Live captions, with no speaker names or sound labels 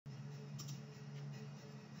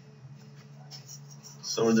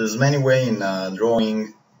So there's many ways in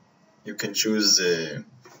drawing. You can choose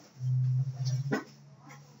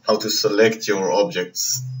how to select your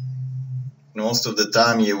objects. Most of the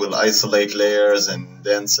time you will isolate layers and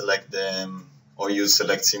then select them, or use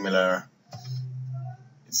select similar.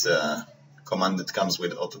 It's a command that comes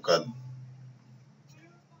with Autocad.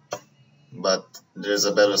 But there's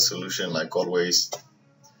a better solution, like always,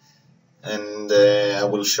 and I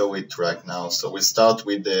will show it right now. So we start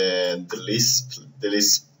with the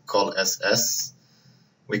Lisp called SS.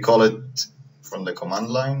 We call it from the command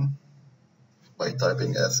line by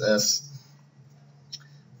typing SS,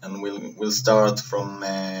 and we'll start from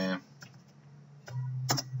and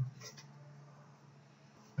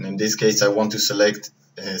in this case I want to select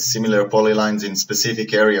similar polylines in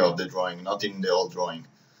specific area of the drawing, not in the whole drawing.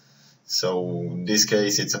 So in this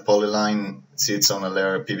case it's a polyline, sits on a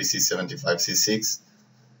layer PVC75C6,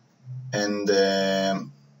 and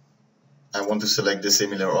I want to select the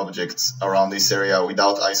similar objects around this area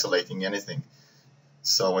without isolating anything.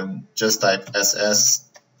 So I just type SS,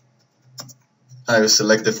 I will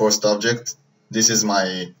select the first object. This is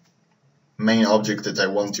my main object that I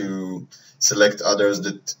want to select others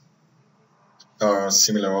that are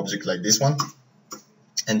similar object like this one,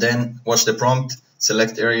 and then watch the prompt,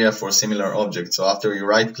 select area for similar object. So after you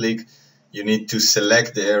right click, you need to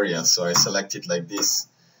select the area. So I select it like this,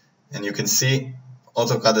 and you can see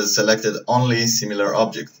Autocad has selected only similar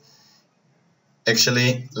object.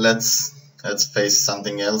 Actually, let's face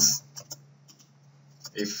something else.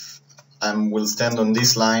 If I will stand on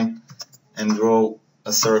this line and draw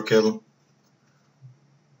a circle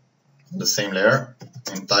on the same layer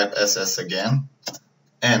and type SS again,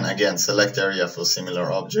 and again select area for similar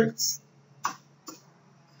objects,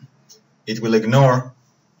 it will ignore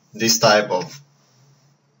this type of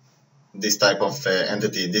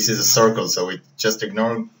entity. This is a circle, so it just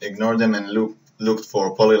ignore them and looked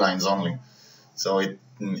for polylines only. So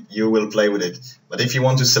you will play with it. But if you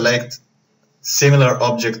want to select similar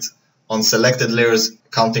object on selected layers,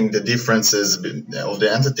 counting the differences of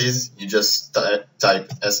the entities, you just type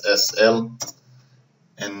SSL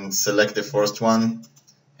and select the first one,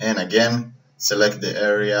 and again select the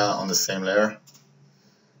area on the same layer.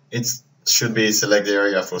 It should be select the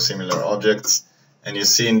area for similar objects, and you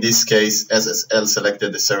see in this case SSL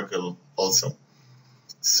selected the circle also.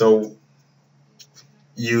 So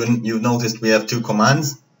you've noticed we have two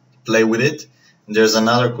commands. Play with it. There's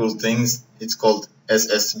another cool thing, it's called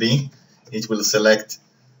SSB. It will select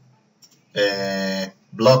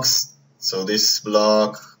blocks. So this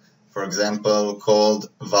block, for example, called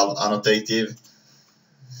valve annotative,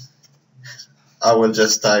 I will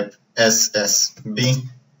just type SSB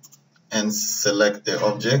and select the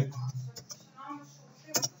object.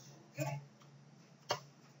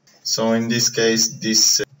 So in this case,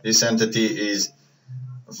 this entity is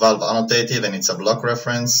valve annotative and it's a block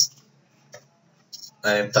reference.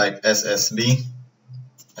 I type SSB,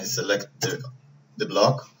 I select the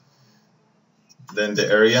block, then the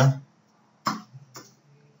area,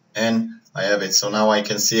 and I have it. So now I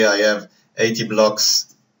can see I have 80 blocks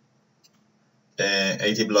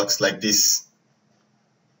like this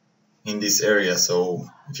in this area. So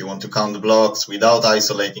if you want to count the blocks without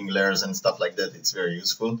isolating layers and stuff like that, it's very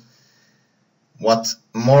useful. What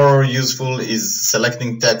more useful is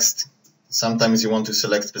selecting text. Sometimes you want to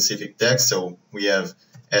select specific text, so we have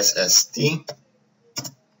SST,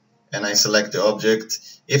 and I select the object.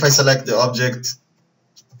 If I select the object,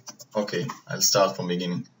 okay, I'll start from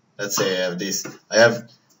beginning. Let's say I have this. I have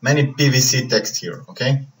many PVC text here,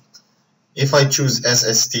 okay? If I choose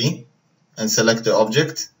SST and select the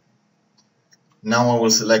object, now I will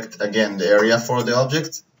select again the area for the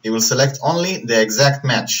object. It will select only the exact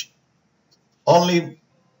match, only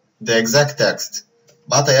the exact text.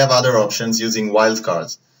 But I have other options using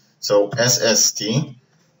wildcards. So SST,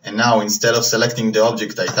 and now instead of selecting the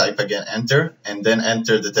object, I type again enter, and then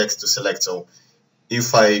enter the text to select. So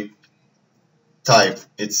if I type,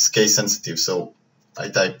 it's case sensitive, so I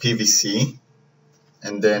type PVC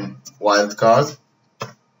and then wildcard,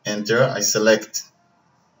 enter, I select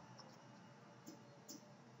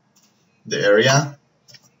the area.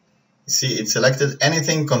 You see, it selected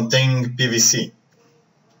anything containing PVC.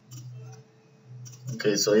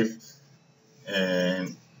 Okay, so if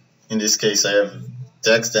in this case I have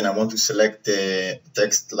text and I want to select the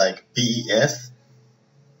text like PEF,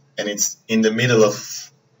 and it's in the middle of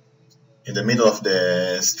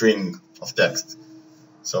the string of text.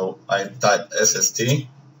 So I type SST,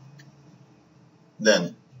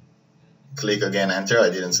 then click again enter, I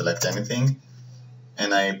didn't select anything,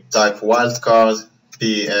 and I type wildcard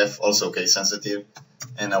PEF, also case sensitive,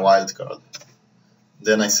 and a wildcard.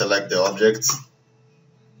 Then I select the objects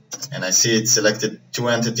and I see it selected two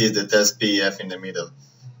entities that has PEF in the middle.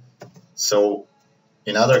 So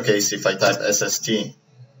in other case, if I type SST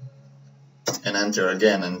and enter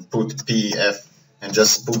again and put PEF and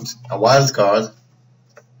just put a wildcard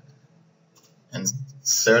and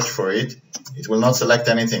search for it, it will not select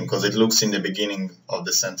anything because it looks in the beginning of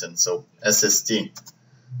the sentence. So SST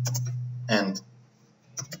and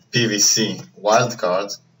PVC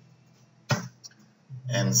wildcard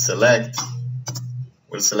and select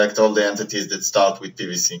will select all the entities that start with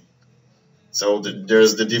PVC. So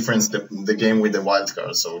there's the difference, the game with the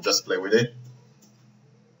wildcard. So just play with it.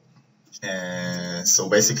 So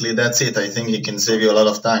basically that's it. I think it can save you a lot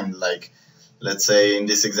of time. Like, let's say in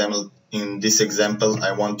this example,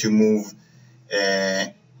 I want to move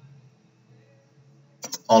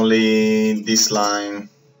only this line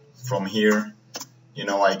from here. You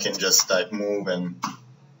know, I can just type move and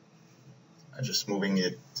I'm just moving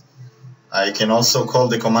it. I can also call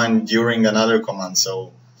the command during another command.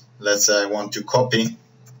 So let's say I want to copy.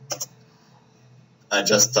 I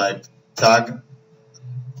just type tag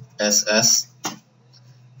SS.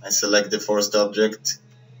 I select the first object,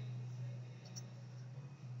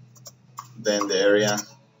 then the area,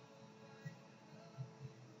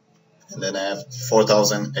 and then I have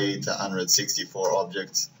 4,864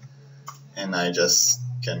 objects, and I just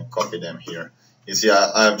can copy them here. You see,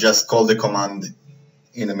 I've just called the command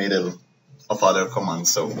in the middle of other commands.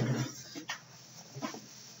 So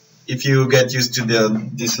if you get used to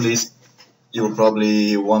this list, you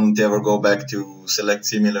probably won't ever go back to select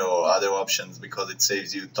similar or other options, because it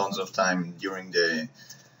saves you tons of time during the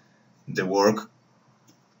work.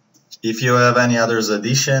 If you have any other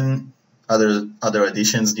additions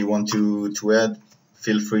you want to add,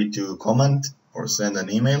 feel free to comment or send an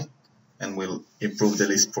email and we'll improve the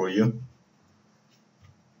list for you.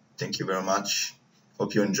 Thank you very much.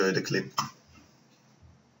 Hope you enjoyed the clip.